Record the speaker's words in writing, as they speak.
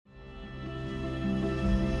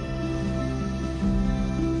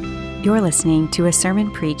You're listening to a sermon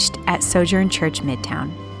preached at Sojourn Church Midtown.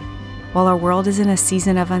 While our world is in a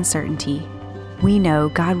season of uncertainty, we know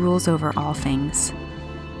God rules over all things.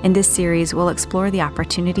 In this series, we'll explore the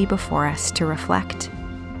opportunity before us to reflect,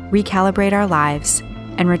 recalibrate our lives,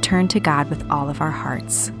 and return to God with all of our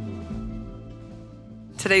hearts.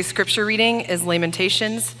 Today's scripture reading is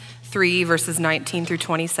Lamentations 3, verses 19 through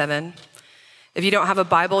 27. If you don't have a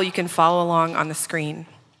Bible, you can follow along on the screen.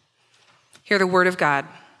 Hear the word of God.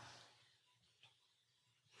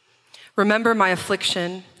 Remember my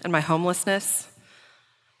affliction and my homelessness,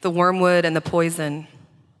 the wormwood and the poison.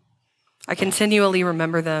 I continually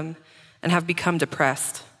remember them and have become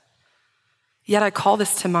depressed. Yet I call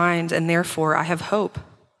this to mind, and therefore I have hope.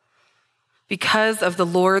 Because of the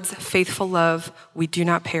Lord's faithful love, we do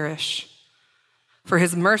not perish, for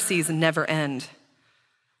his mercies never end.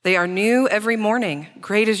 They are new every morning.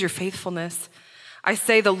 Great is your faithfulness. I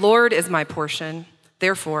say, the Lord is my portion,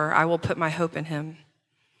 therefore I will put my hope in him.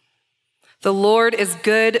 The Lord is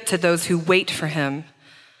good to those who wait for him,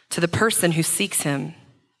 to the person who seeks him.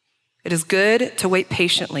 It is good to wait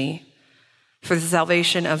patiently for the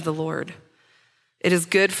salvation of the Lord. It is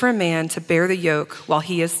good for a man to bear the yoke while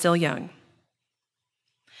he is still young.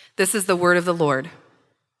 This is the word of the Lord.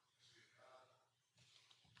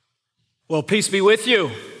 Well, peace be with you,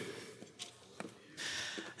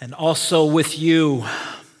 and also with you,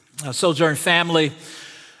 Sojourn family.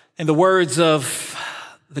 In the words of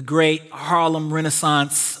the great Harlem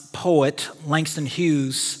Renaissance poet, Langston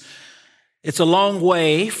Hughes, it's a long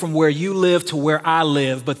way from where you live to where I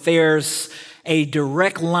live, but there's a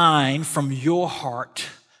direct line from your heart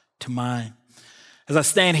to mine. As I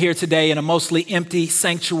stand here today in a mostly empty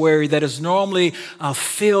sanctuary that is normally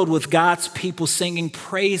filled with God's people singing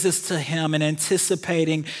praises to him and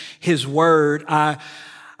anticipating his word, I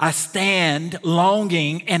stand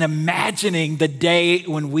longing and imagining the day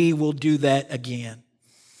when we will do that again.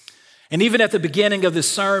 And even at the beginning of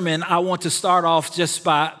this sermon, I want to start off just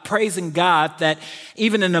by praising God that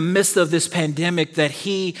even in the midst of this pandemic, that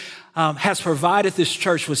he has provided this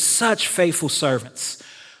church with such faithful servants.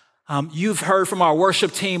 You've heard from our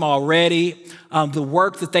worship team already, the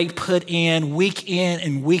work that they put in week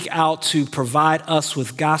and week out to provide us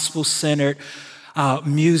with gospel-centered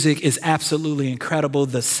music is absolutely incredible.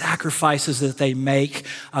 The sacrifices that they make.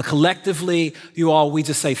 Collectively, you all, we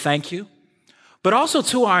just say thank you. But also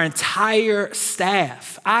to our entire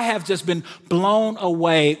staff. I have just been blown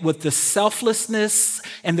away with the selflessness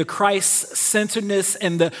and the Christ-centeredness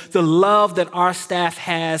and the love that our staff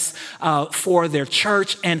has for their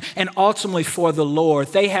church and ultimately for the Lord.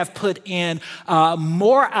 They have put in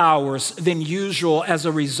more hours than usual as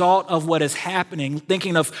a result of what is happening,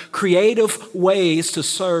 thinking of creative ways to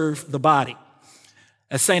serve the body.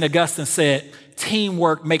 As St. Augustine said,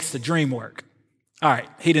 teamwork makes the dream work. All right,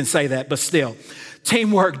 he didn't say that, but still,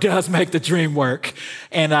 teamwork does make the dream work.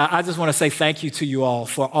 And I just want to say thank you to you all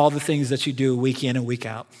for all the things that you do week in and week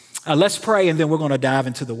out. Let's pray, and then we're going to dive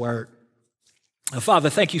into the word.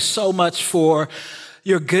 Father, thank you so much for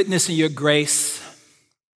your goodness and your grace.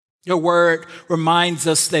 Your word reminds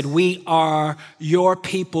us that we are your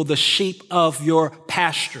people, the sheep of your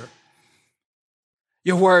pasture.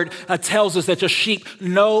 Your word tells us that your sheep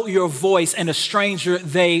know your voice, and a stranger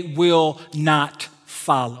they will not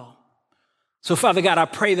follow. So, Father God, I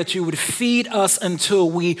pray that you would feed us until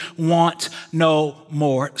we want no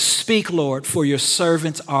more. Speak, Lord, for your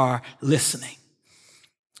servants are listening.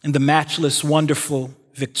 In the matchless, wonderful,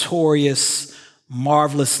 victorious,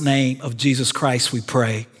 marvelous name of Jesus Christ, we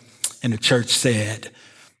pray. And the church said,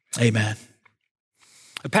 amen.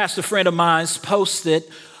 A pastor friend of mine posted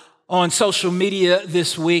on social media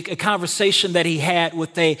this week a conversation that he had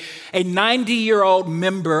with a 90-year-old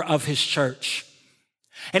member of his church.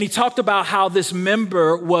 And he talked about how this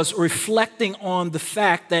member was reflecting on the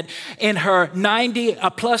fact that in her 90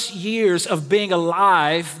 plus years of being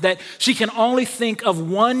alive, that she can only think of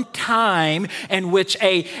one time in which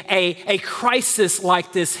a crisis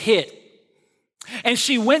like this hit. And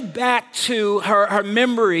she went back to her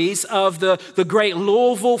memories of the great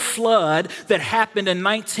Louisville flood that happened in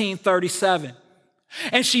 1937.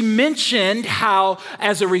 And she mentioned how,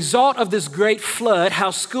 as a result of this great flood,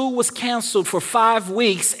 how school was canceled for 5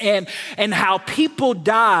 weeks and how people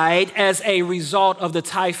died as a result of the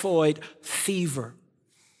typhoid fever.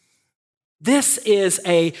 This is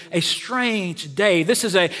a strange day. This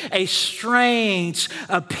is a strange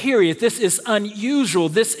period. This is unusual.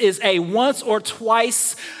 This is a once or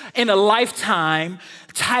twice in a lifetime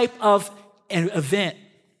type of an event.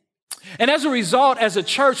 And as a result, as a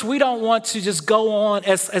church, we don't want to just go on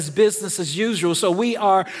as business as usual. So we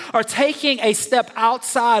are taking a step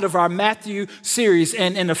outside of our Matthew series.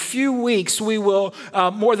 And in a few weeks, we will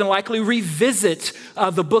more than likely revisit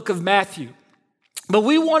the book of Matthew. But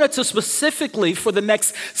we wanted to specifically, for the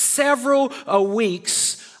next several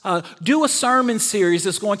weeks, do a sermon series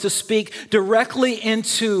that's going to speak directly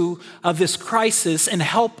into this crisis and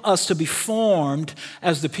help us to be formed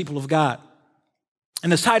as the people of God.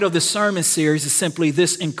 And the title of this sermon series is simply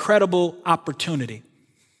This Incredible Opportunity,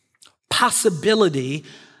 Possibility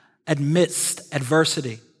Amidst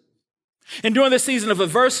Adversity. And during this season of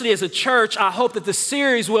adversity as a church, I hope that the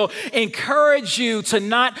series will encourage you to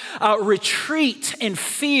not retreat in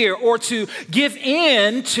fear or to give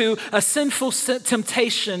in to sinful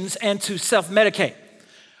temptations and to self-medicate.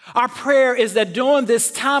 Our prayer is that during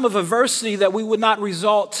this time of adversity that we would not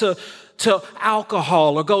resort to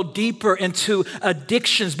alcohol or go deeper into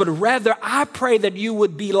addictions, but rather I pray that you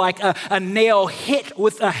would be like a nail hit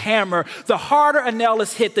with a hammer. The harder a nail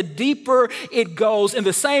is hit, the deeper it goes. In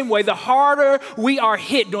the same way, the harder we are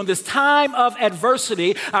hit during this time of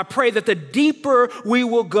adversity, I pray that the deeper we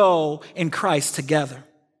will go in Christ together.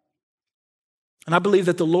 And I believe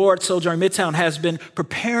that the Lord, Sojourn Midtown, has been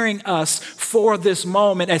preparing us for this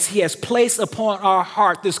moment as he has placed upon our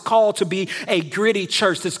heart this call to be a gritty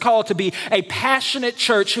church, this call to be a passionate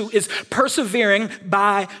church who is persevering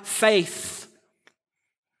by faith.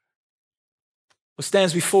 What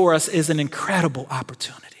stands before us is an incredible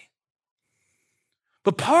opportunity.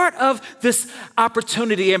 But part of this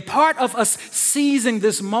opportunity and part of us seizing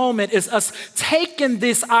this moment is us taking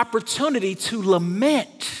this opportunity to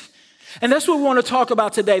lament. And that's what we want to talk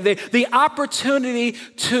about today, the opportunity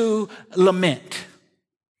to lament.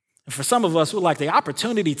 And for some of us, we're like, the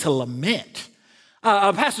opportunity to lament.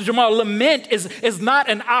 Pastor Jamal, lament is not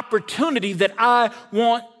an opportunity that I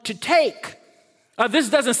want to take. This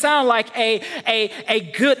doesn't sound like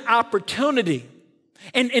a good opportunity.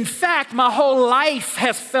 And in fact, my whole life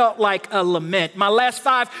has felt like a lament. My last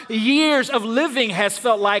 5 years of living has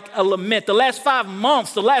felt like a lament. The last 5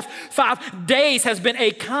 months, the last 5 days has been a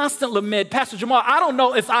constant lament. Pastor Jamal, I don't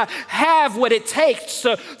know if I have what it takes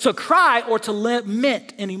to cry or to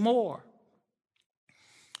lament anymore.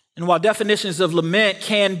 And while definitions of lament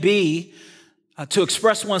can be to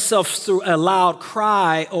express oneself through a loud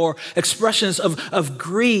cry or expressions of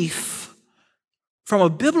grief, from a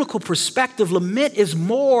biblical perspective, lament is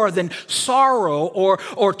more than sorrow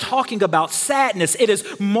or talking about sadness. It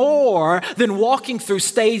is more than walking through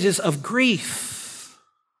stages of grief.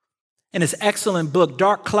 In his excellent book,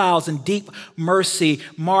 Dark Clouds and Deep Mercy,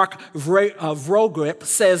 Mark Vroegop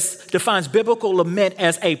defines biblical lament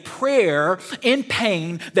as a prayer in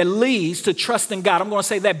pain that leads to trust in God. I'm going to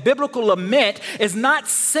say that biblical lament is not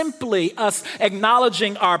simply us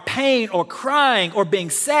acknowledging our pain or crying or being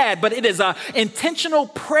sad, but it is an intentional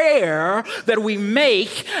prayer that we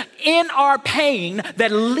make in our pain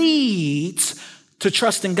that leads to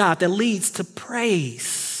trust in God, that leads to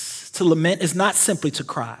praise. To lament is not simply to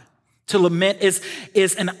cry. To lament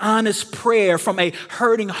is an honest prayer from a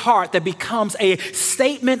hurting heart that becomes a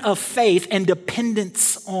statement of faith and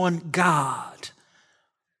dependence on God.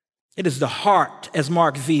 It is the heart, as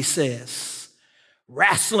Mark V says,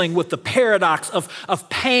 wrestling with the paradox of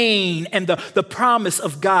pain and the promise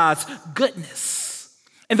of God's goodness.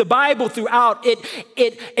 And the Bible throughout,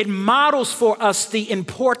 it models for us the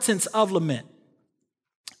importance of lament.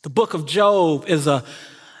 The book of Job is a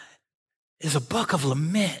book of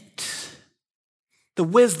lament. The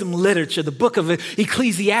wisdom literature, the book of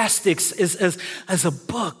Ecclesiastes is a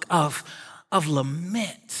book of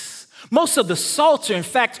lament. Most of the Psalter, in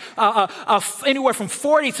fact, anywhere from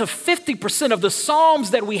 40 to 50% of the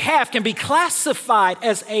Psalms that we have can be classified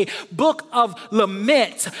as a book of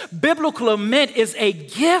lament. Biblical lament is a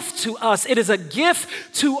gift to us. It is a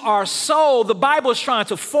gift to our soul. The Bible is trying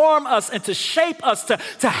to form us and to shape us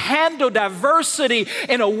to handle diversity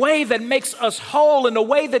in a way that makes us whole, in a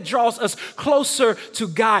way that draws us closer to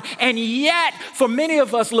God. And yet, for many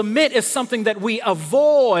of us, lament is something that we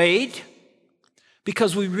avoid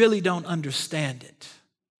because we really don't understand it.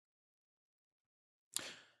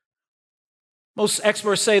 Most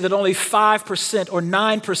experts say that only 5% or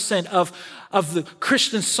 9% of the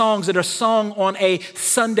Christian songs that are sung on a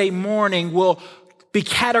Sunday morning will be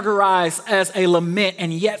categorized as a lament,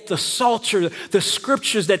 and yet the Psalter, the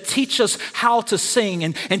scriptures that teach us how to sing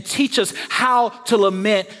and teach us how to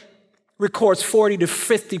lament records 40 to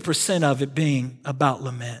 50% of it being about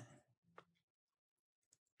lament.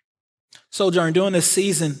 Sojourn, during this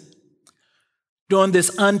season, During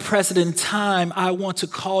this unprecedented time, I want to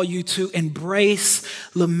call you to embrace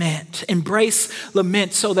lament. Embrace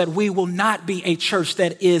lament so that we will not be a church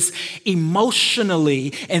that is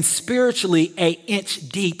emotionally and spiritually an inch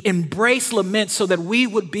deep. Embrace lament so that we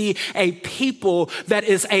would be a people that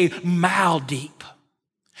is a mile deep.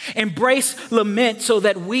 Embrace lament so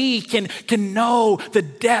that we can know the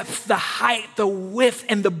depth, the height, the width,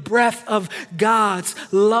 and the breadth of God's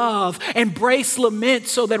love. Embrace lament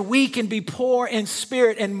so that we can be poor in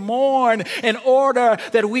spirit and mourn in order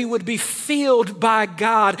that we would be filled by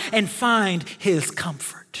God and find his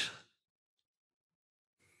comfort.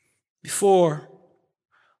 Before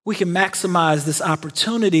we can maximize this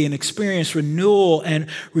opportunity and experience renewal and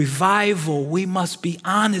revival, we must be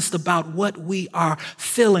honest about what we are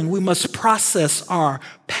feeling. We must process our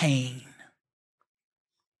pain.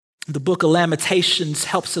 The book of Lamentations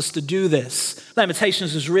helps us to do this.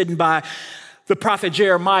 Lamentations is written by the prophet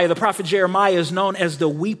Jeremiah. The prophet Jeremiah is known as the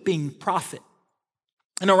weeping prophet.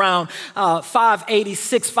 And around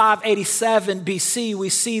 586, 587 BC, we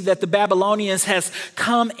see that the Babylonians has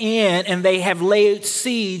come in and they have laid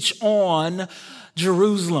siege on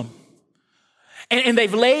Jerusalem. And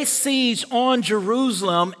they've laid siege on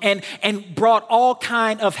Jerusalem and brought all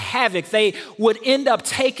kind of havoc. They would end up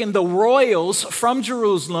taking the royals from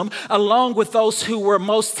Jerusalem along with those who were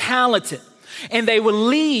most talented. And they would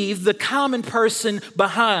leave the common person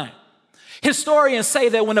behind. Historians say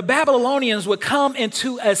that when the Babylonians would come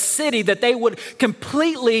into a city, that they would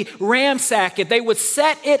completely ransack it. They would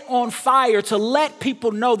set it on fire to let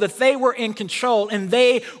people know that they were in control and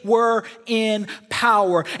they were in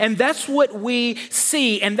power. And that's what we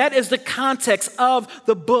see. And that is the context of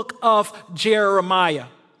the book of Jeremiah.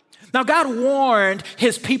 Now, God warned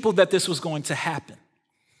his people that this was going to happen.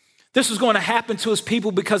 This was going to happen to his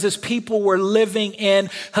people because his people were living in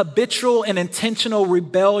habitual and intentional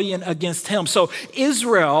rebellion against him. So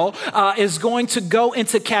Israel is going to go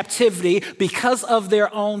into captivity because of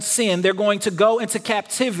their own sin. They're going to go into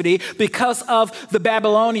captivity because of the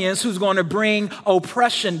Babylonians who's going to bring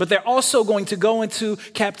oppression. But they're also going to go into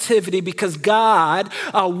captivity because God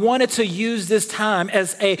wanted to use this time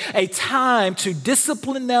as a time to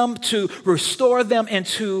discipline them, to restore them, and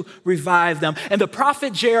to revive them. And the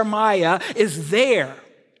prophet Jeremiah is there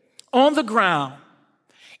on the ground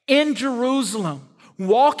in Jerusalem,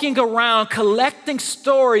 walking around, collecting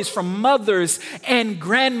stories from mothers and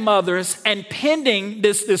grandmothers and penning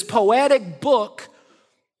this poetic book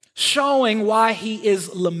showing why he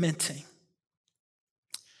is lamenting.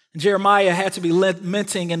 Jeremiah had to be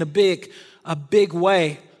lamenting in a big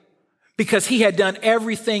way because he had done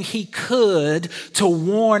everything he could to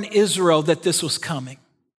warn Israel that this was coming.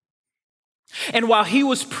 And while he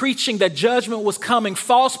was preaching that judgment was coming,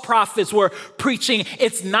 false prophets were preaching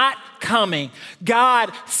it's not coming.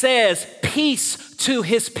 God says peace to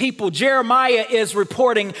his people. Jeremiah is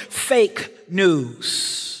reporting fake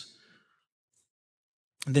news.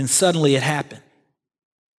 And then suddenly it happened.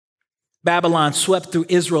 Babylon swept through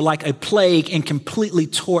Israel like a plague and completely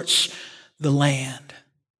torched the land.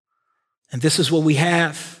 And this is what we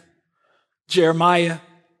have. Jeremiah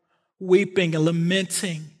weeping and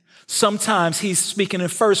lamenting. Sometimes he's speaking in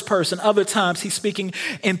first person. Other times he's speaking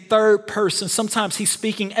in third person. Sometimes he's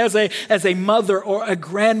speaking as a mother or a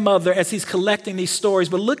grandmother as he's collecting these stories.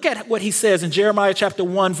 But look at what he says in Jeremiah chapter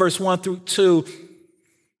 1, verse 1 through 2.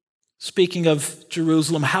 Speaking of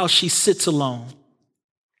Jerusalem, how she sits alone.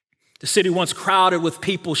 The city once crowded with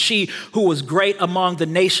people. She who was great among the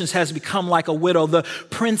nations has become like a widow. The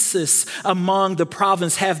princes among the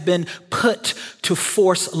province have been put to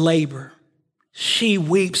forced labor. She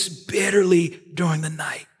weeps bitterly during the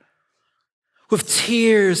night. With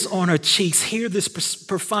tears on her cheeks, hear this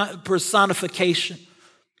personification.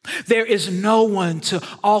 There is no one to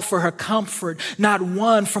offer her comfort, not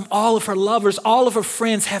one. From all of her lovers, all of her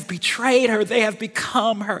friends have betrayed her. They have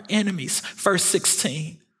become her enemies. Verse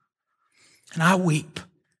 16. And I weep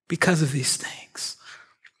because of these things.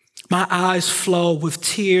 My eyes flow with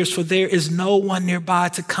tears, for there is no one nearby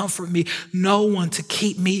to comfort me, no one to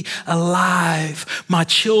keep me alive. My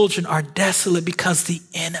children are desolate because the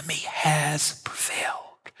enemy has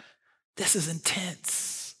prevailed. This is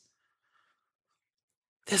intense.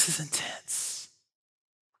 This is intense.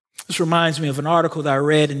 This reminds me of an article that I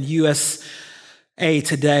read in USA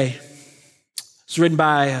Today. It's written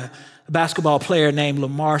by a basketball player named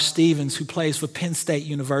Lamar Stevens, who plays for Penn State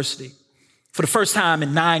University. For the first time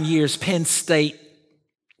in 9 years, Penn State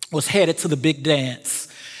was headed to the big dance,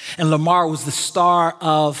 and Lamar was the star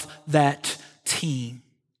of that team.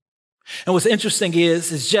 And what's interesting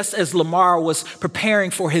is just as Lamar was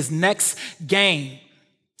preparing for his next game,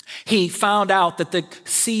 he found out that the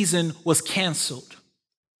season was canceled.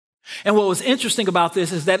 And what was interesting about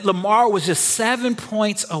this is that Lamar was just 7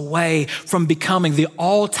 points away from becoming the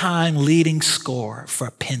all-time leading scorer for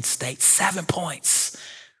Penn State. 7 points.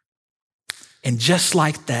 And just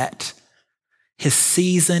like that, his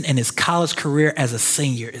season and his college career as a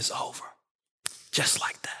senior is over. Just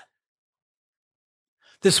like that.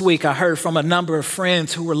 This week, I heard from a number of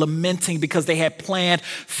friends who were lamenting because they had planned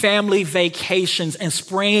family vacations and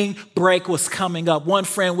spring break was coming up. One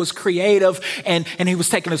friend was creative and he was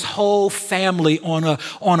taking his whole family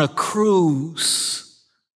on a cruise.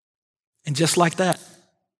 And just like that,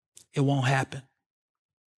 it won't happen.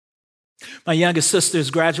 My youngest sister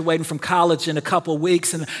is graduating from college in a couple of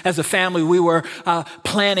weeks, and as a family, we were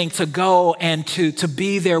planning to go and to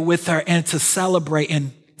be there with her and to celebrate.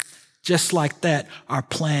 And just like that, our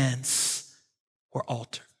plans were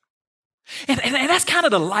altered. And that's kind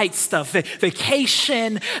of the light stuff,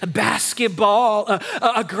 vacation, basketball,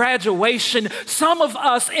 a graduation. Some of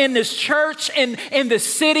us in this church and in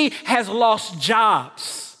this city has lost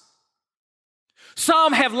jobs.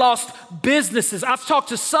 Some have lost businesses. I've talked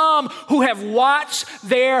to some who have watched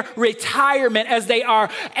their retirement as they are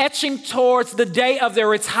etching towards the day of their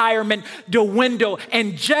retirement dwindle.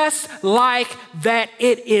 And just like that,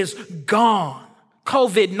 it is gone.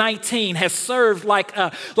 COVID-19 has served like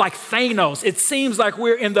Thanos. It seems like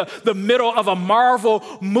we're in the middle of a Marvel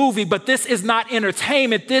movie, but this is not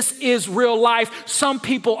entertainment. This is real life. Some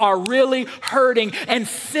people are really hurting and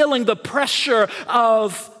feeling the pressure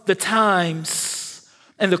of the times.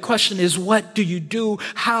 And the question is, what do you do?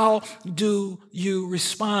 How do you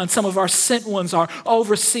respond? Some of our sent ones are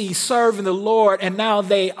overseas serving the Lord, and now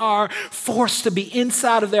they are forced to be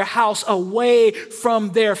inside of their house, away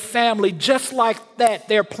from their family. Just like that,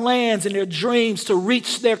 their plans and their dreams to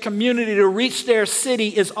reach their community, to reach their city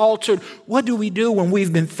is altered. What do we do when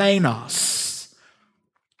we've been Thanos?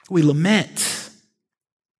 We lament.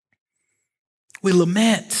 We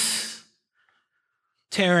lament.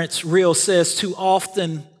 Terrence Real says, too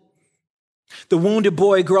often the wounded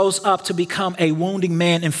boy grows up to become a wounding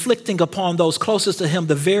man, inflicting upon those closest to him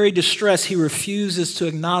the very distress he refuses to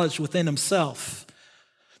acknowledge within himself.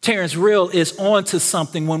 Terrence Real is on to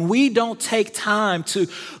something. When we don't take time to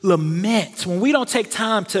lament, when we don't take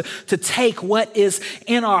time to take what is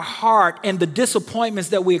in our heart and the disappointments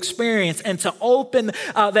that we experience and to open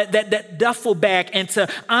that duffel bag and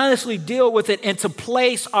to honestly deal with it and to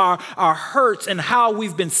place our hurts and how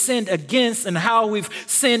we've been sinned against and how we've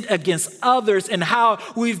sinned against others and how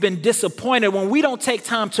we've been disappointed, when we don't take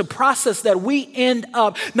time to process that, we end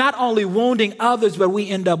up not only wounding others, but we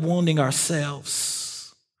end up wounding ourselves.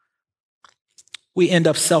 We end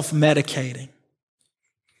up self-medicating.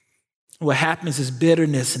 What happens is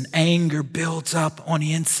bitterness and anger builds up on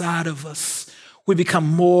the inside of us. We become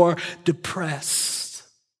more depressed.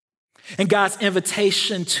 And God's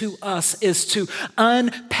invitation to us is to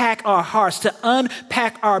unpack our hearts, to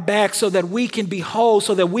unpack our bags so that we can be whole,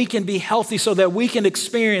 so that we can be healthy, so that we can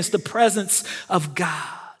experience the presence of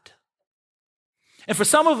God. And for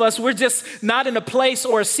some of us, we're just not in a place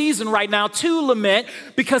or a season right now to lament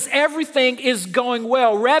because everything is going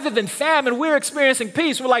well. Rather than famine, we're experiencing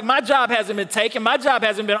peace. We're like, my job hasn't been taken. My job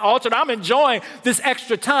hasn't been altered. I'm enjoying this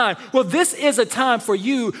extra time. Well, this is a time for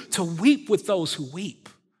you to weep with those who weep.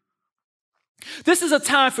 This is a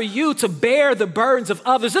time for you to bear the burdens of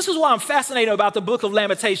others. This is why I'm fascinated about the book of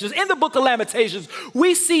Lamentations. In the book of Lamentations,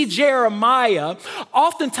 we see Jeremiah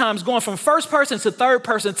oftentimes going from first person to third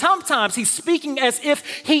person. Sometimes he's speaking as if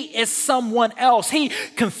he is someone else. He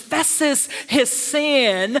confesses his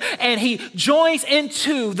sin and he joins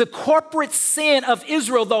into the corporate sin of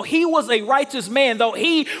Israel. Though he was a righteous man, though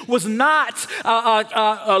he was not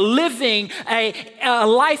living a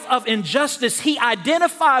life of injustice, he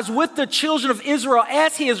identifies with the children of Israel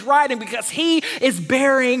as he is writing because he is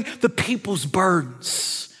bearing the people's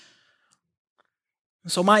burdens.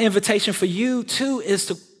 So my invitation for you too is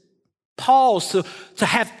to pause, to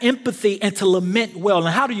have empathy and to lament well.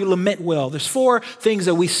 And how do you lament well? There's 4 things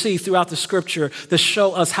that we see throughout the scripture that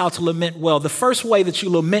show us how to lament well. The first way that you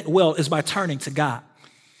lament well is by turning to God.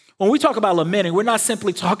 When we talk about lamenting, we're not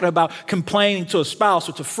simply talking about complaining to a spouse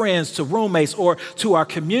or to friends, to roommates, or to our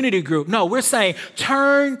community group. No, we're saying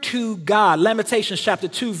turn to God. Lamentations chapter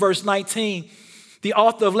 2, verse 19. The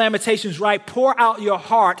author of Lamentations writes, pour out your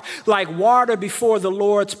heart like water before the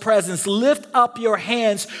Lord's presence. Lift up your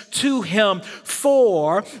hands to him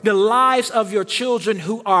for the lives of your children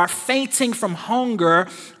who are fainting from hunger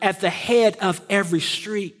at the head of every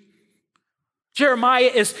street. Jeremiah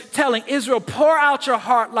is telling Israel, pour out your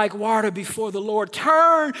heart like water before the Lord.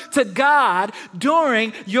 Turn to God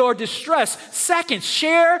during your distress. Second,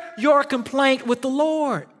 share your complaint with the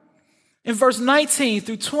Lord. In verse 19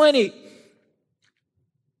 through 20,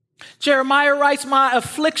 Jeremiah writes, my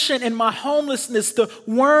affliction and my homelessness, the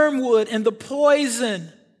wormwood and the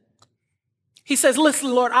poison. He says,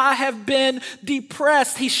 listen, Lord, I have been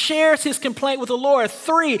depressed. He shares his complaint with the Lord.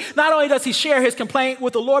 3, not only does he share his complaint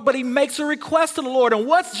with the Lord, but he makes a request to the Lord. And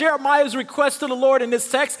what's Jeremiah's request to the Lord in this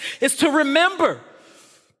text? Is to remember.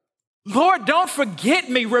 Lord, don't forget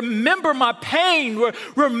me. Remember my pain.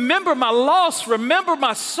 Remember my loss. Remember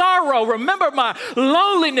my sorrow. Remember my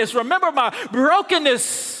loneliness. Remember my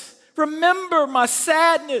brokenness. Remember my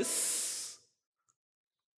sadness.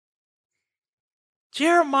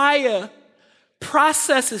 Jeremiah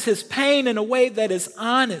processes his pain in a way that is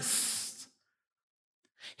honest.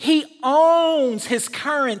 He owns his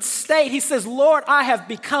current state. He says, Lord, I have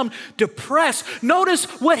become depressed. Notice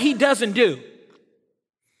what he doesn't do.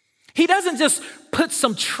 He doesn't just put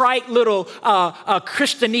some trite little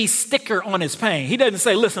Christianese sticker on his pain. He doesn't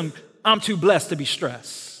say, listen, I'm too blessed to be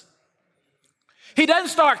stressed. He doesn't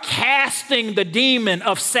start casting the demon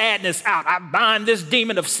of sadness out. I bind this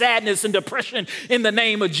demon of sadness and depression in the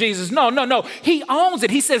name of Jesus. No. He owns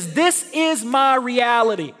it. He says, this is my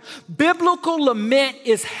reality. Biblical lament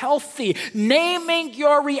is healthy. Naming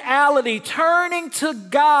your reality, turning to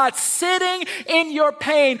God, sitting in your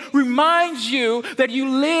pain reminds you that you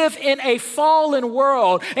live in a fallen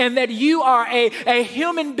world and that you are a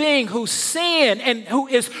human being who's sinned and who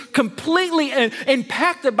is completely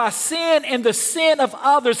impacted by sin and the sin of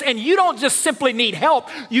others, and you don't just simply need help,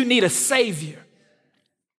 you need a Savior.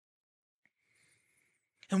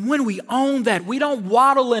 And when we own that, we don't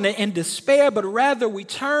waddle in it in despair, but rather we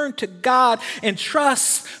turn to God and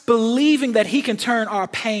trust, believing that He can turn our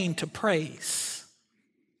pain to praise.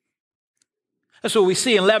 That's what we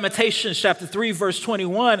see in Lamentations chapter 3, verse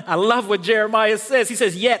 21. I love what Jeremiah says. He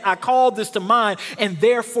says, yet I call this to mind, and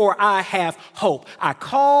therefore I have hope. I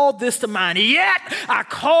call this to mind, yet I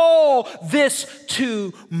call this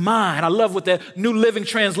to mind. I love what the New Living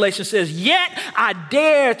Translation says. Yet I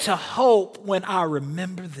dare to hope when I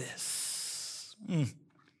remember this.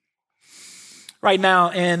 Right now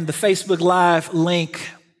in the Facebook Live link,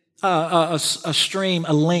 a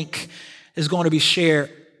link is going to be shared.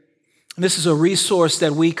 And this is a resource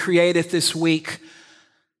that we created this week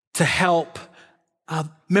to help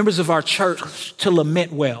members of our church to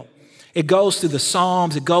lament well. It goes through the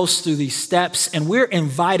Psalms, it goes through these steps, and we're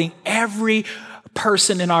inviting every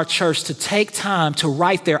person in our church to take time to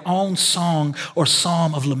write their own song or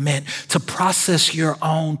psalm of lament, to process your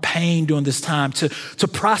own pain during this time, to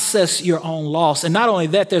process your own loss. And not only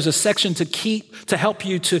that, there's a section to help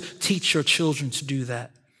you to teach your children to do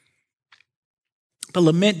that. But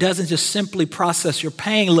lament doesn't just simply process your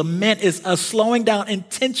pain. Lament is us slowing down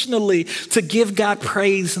intentionally to give God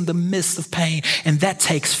praise in the midst of pain. And that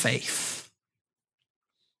takes faith.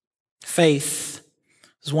 Faith,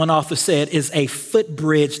 as one author said, is a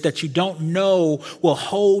footbridge that you don't know will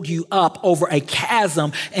hold you up over a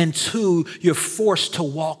chasm until you're forced to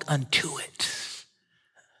walk unto it.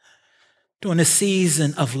 During a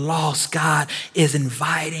season of loss, God is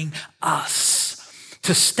inviting us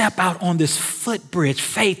to step out on this footbridge.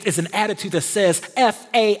 Faith is an attitude that says,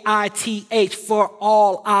 F-A-I-T-H, for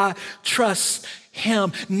all I trust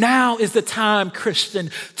Him. Now is the time, Christian,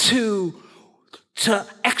 to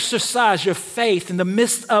exercise your faith in the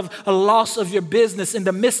midst of a loss of your business, in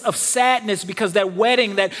the midst of sadness because that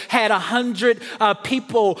wedding that had 100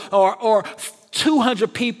 people or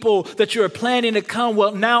 200 people that you're planning to come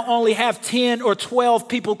will now only have 10 or 12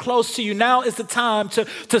 people close to you. Now is the time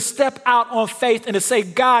to step out on faith and to say,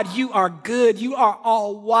 God, you are good. You are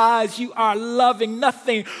all wise. You are loving.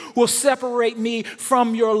 Nothing will separate me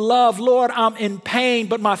from your love. Lord, I'm in pain,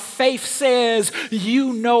 but my faith says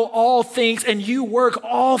you know all things and you work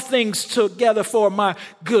all things together for my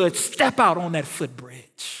good. Step out on that footbridge.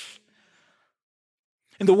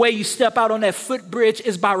 And the way you step out on that footbridge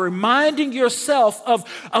is by reminding yourself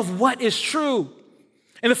of what is true.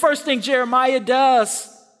 And the first thing Jeremiah does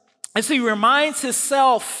is he reminds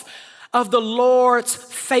himself of the Lord's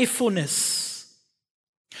faithfulness.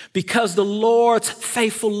 Because the Lord's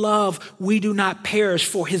faithful love, we do not perish,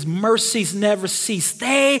 for His mercies never cease.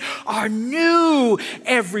 They are new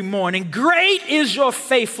every morning. Great is your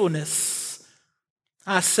faithfulness.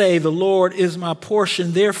 I say, the Lord is my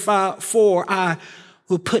portion, therefore I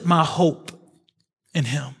will put my hope in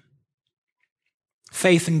Him.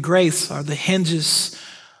 Faith and grace are the hinges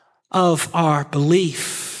of our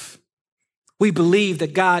belief. We believe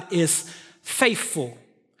that God is faithful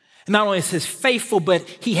Not only is he faithful, but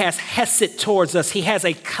he has hesed towards us. He has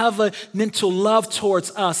a covenantal love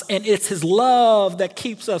towards us. And it's his love that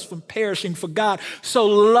keeps us from perishing. For God so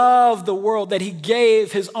loved the world that he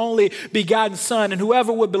gave his only begotten son. And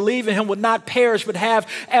whoever would believe in him would not perish, but have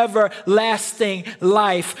everlasting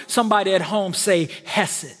life. Somebody at home say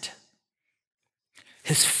hesed.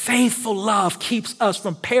 His faithful love keeps us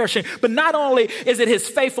from perishing. But not only is it his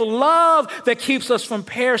faithful love that keeps us from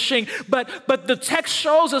perishing, but the text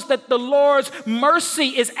shows us that the Lord's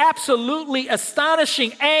mercy is absolutely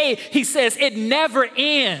astonishing. A, he says it never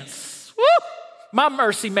ends. Woo! My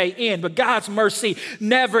mercy may end, but God's mercy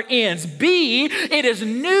never ends. B, it is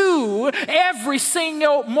new every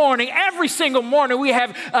single morning. Every single morning we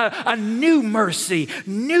have a new mercy,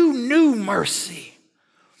 new mercy.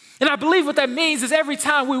 And I believe what that means is every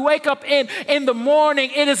time we wake up in the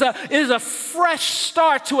morning, it is a fresh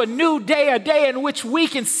start to a new day, a day in which we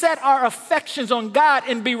can set our affections on God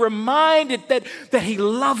and be reminded that he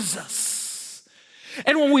loves us.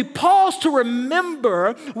 And when we pause to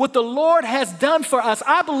remember what the Lord has done for us,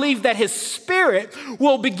 I believe that his Spirit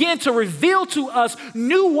will begin to reveal to us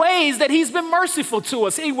new ways that he's been merciful to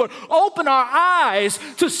us. He will open our eyes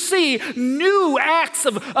to see new acts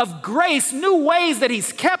of grace, new ways that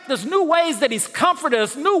he's kept us, new ways that he's comforted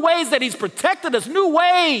us, new ways that he's protected us, new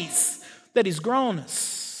ways that he's grown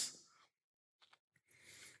us.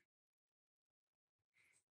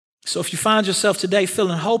 So if you find yourself today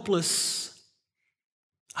feeling hopeless,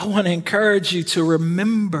 I want to encourage you to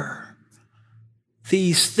remember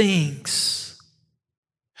these things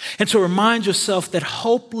and to remind yourself that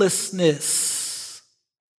hopelessness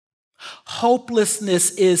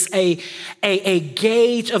is a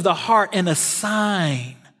gauge of the heart and a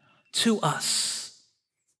sign to us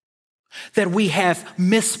that we have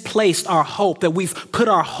misplaced our hope, that we've put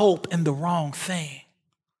our hope in the wrong thing.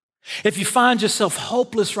 If you find yourself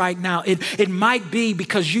hopeless right now, it might be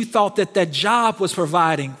because you thought that job was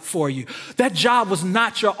providing for you. That job was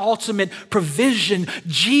not your ultimate provision.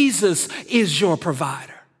 Jesus is your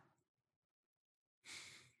provider.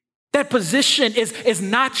 That position is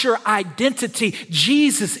not your identity.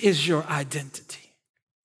 Jesus is your identity.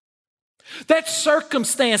 That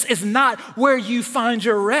circumstance is not where you find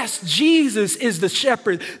your rest. Jesus is the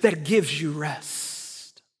shepherd that gives you rest.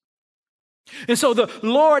 And so the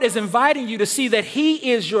Lord is inviting you to see that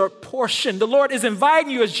he is your portion. The Lord is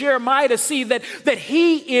inviting you as Jeremiah to see that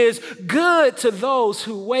he is good to those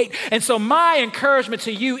who wait. And so my encouragement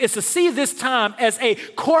to you is to see this time as a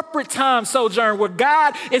corporate time sojourn where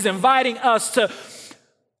God is inviting us to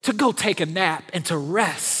go take a nap and to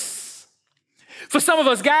rest. For some of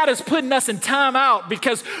us, God is putting us in time out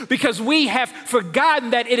because we have forgotten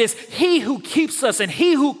that it is he who keeps us and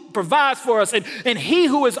he who provides for us and he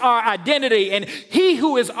who is our identity and he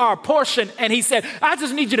who is our portion. And he said, I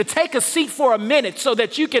just need you to take a seat for a minute so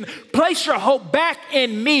that you can place your hope back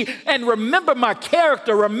in me and remember my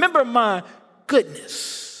character, remember my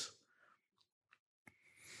goodness.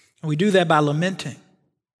 And we do that by lamenting.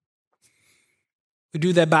 We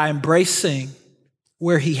do that by embracing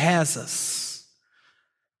where he has us.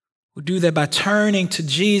 We do that by turning to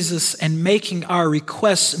Jesus and making our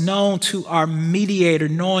requests known to our mediator,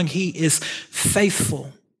 knowing he is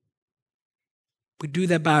faithful. We do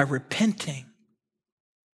that by repenting.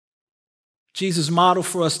 Jesus modeled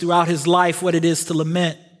for us throughout his life what it is to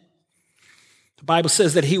lament. The Bible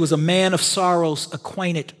says that he was a man of sorrows,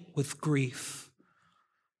 acquainted with grief.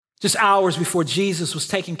 Just hours before Jesus was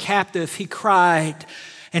taken captive, he cried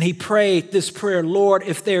and he prayed this prayer, Lord,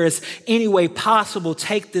 if there is any way possible,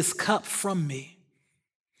 take this cup from me.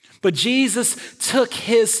 But Jesus took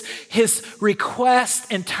his request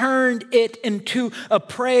and turned it into a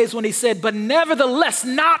praise when he said, but nevertheless,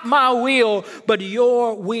 not my will, but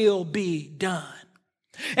your will be done.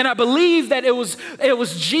 And I believe that it was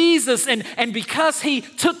Jesus, and because he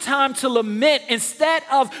took time to lament, instead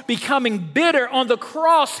of becoming bitter on the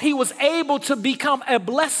cross, he was able to become a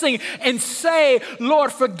blessing and say,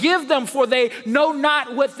 Lord, forgive them, for they know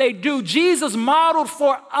not what they do. Jesus modeled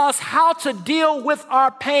for us how to deal with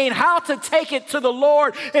our pain, how to take it to the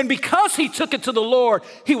Lord. And because he took it to the Lord,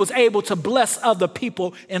 he was able to bless other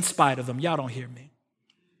people in spite of them. Y'all don't hear me.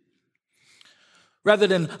 Rather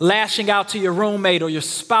than lashing out to your roommate or your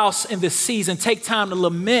spouse in this season, take time to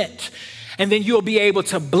lament, and then you'll be able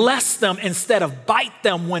to bless them instead of bite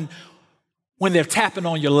them when they're tapping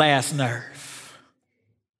on your last nerve.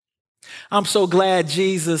 I'm so glad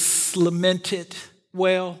Jesus lamented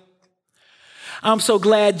well. I'm so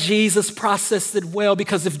glad Jesus processed it well,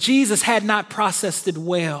 because if Jesus had not processed it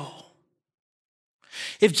well,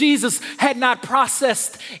 if Jesus had not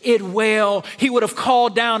processed it well, he would have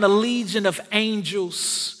called down a legion of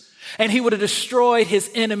angels and he would have destroyed his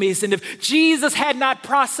enemies. And if Jesus had not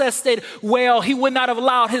processed it well, he would not have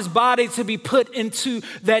allowed his body to be put into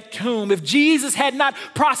that tomb. If Jesus had not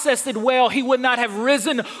processed it well, he would not have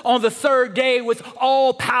risen on the third day with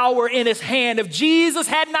all power in his hand. If Jesus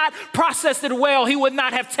had not processed it well, he would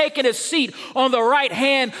not have taken his seat on the right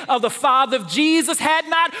hand of the Father. If Jesus had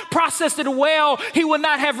not processed it well, he would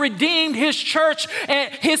not have redeemed his church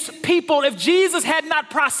and his people. If Jesus had not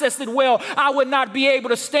processed it well, I would not be able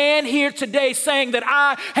to stand here today saying that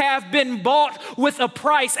I have been bought with a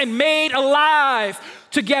price and made alive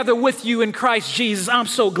together with you in Christ Jesus. I'm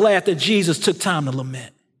so glad that Jesus took time to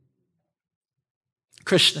lament.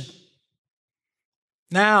 Christian,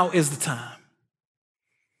 now is the time.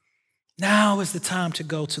 Now is the time to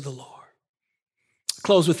go to the Lord.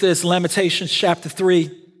 Close with this, Lamentations chapter 3,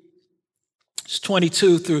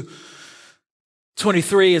 22 through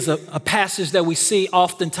 23 is a passage that we see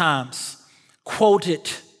oftentimes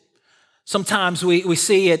quoted. Sometimes we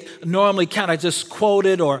see it normally kind of just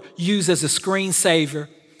quoted or used as a screensaver.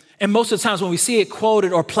 And most of the times when we see it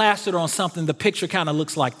quoted or plastered on something, the picture kind of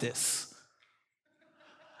looks like this.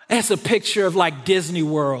 It's a picture of like Disney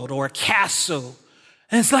World or a castle.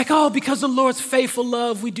 And it's like, oh, because the Lord's faithful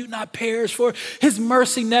love, we do not perish, for his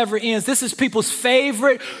mercy never ends. This is people's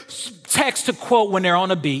favorite text to quote when they're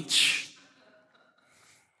on a beach,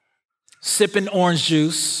 sipping orange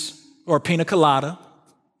juice or pina colada.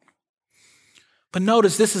 But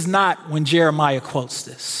notice this is not when Jeremiah quotes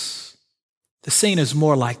this. The scene is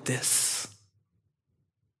more like this.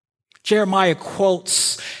 Jeremiah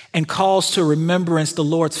quotes and calls to remembrance the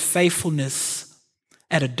Lord's faithfulness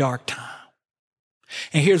at a dark time.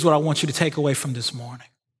 And here's what I want you to take away from this morning.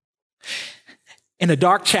 In a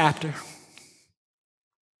dark chapter,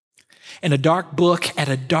 in a dark book, at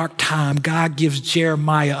a dark time, God gives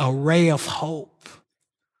Jeremiah a ray of hope.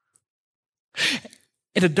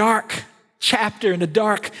 In a dark chapter, in a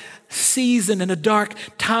dark season, in a dark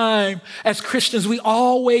time, as Christians, we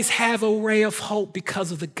always have a ray of hope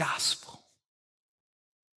because of the gospel.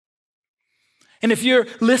 And if you're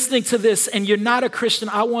listening to this and you're not a Christian,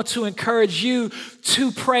 I want to encourage you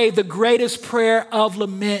to pray the greatest prayer of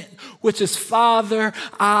lament, which is, Father,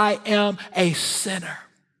 I am a sinner.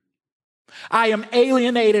 I am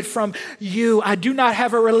alienated from you. I do not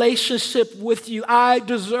have a relationship with you. I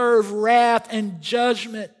deserve wrath and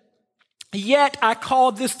judgment. Yet I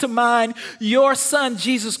call this to mind. Your son,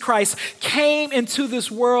 Jesus Christ, came into this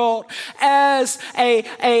world as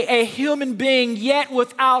a human being, yet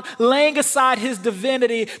without laying aside his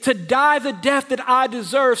divinity, to die the death that I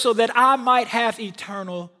deserve so that I might have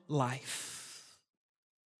eternal life.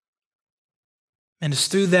 And it's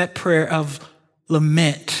through that prayer of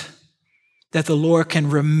lament that the Lord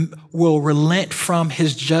will relent from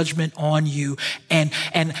his judgment on you and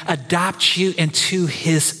adopt you into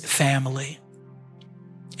his family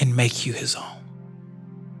and make you his own.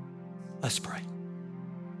 Let's pray.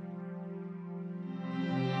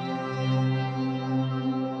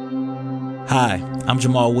 Hi, I'm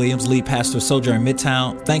Jamal Williams, lead pastor of Sojourn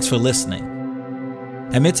Midtown. Thanks for listening.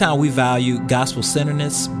 At Midtown, we value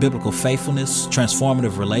gospel-centeredness, biblical faithfulness,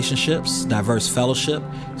 transformative relationships, diverse fellowship,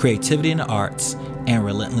 creativity in the arts, and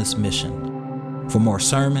relentless mission. For more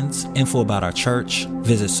sermons, info about our church,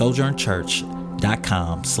 visit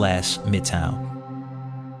sojournchurch.com/Midtown.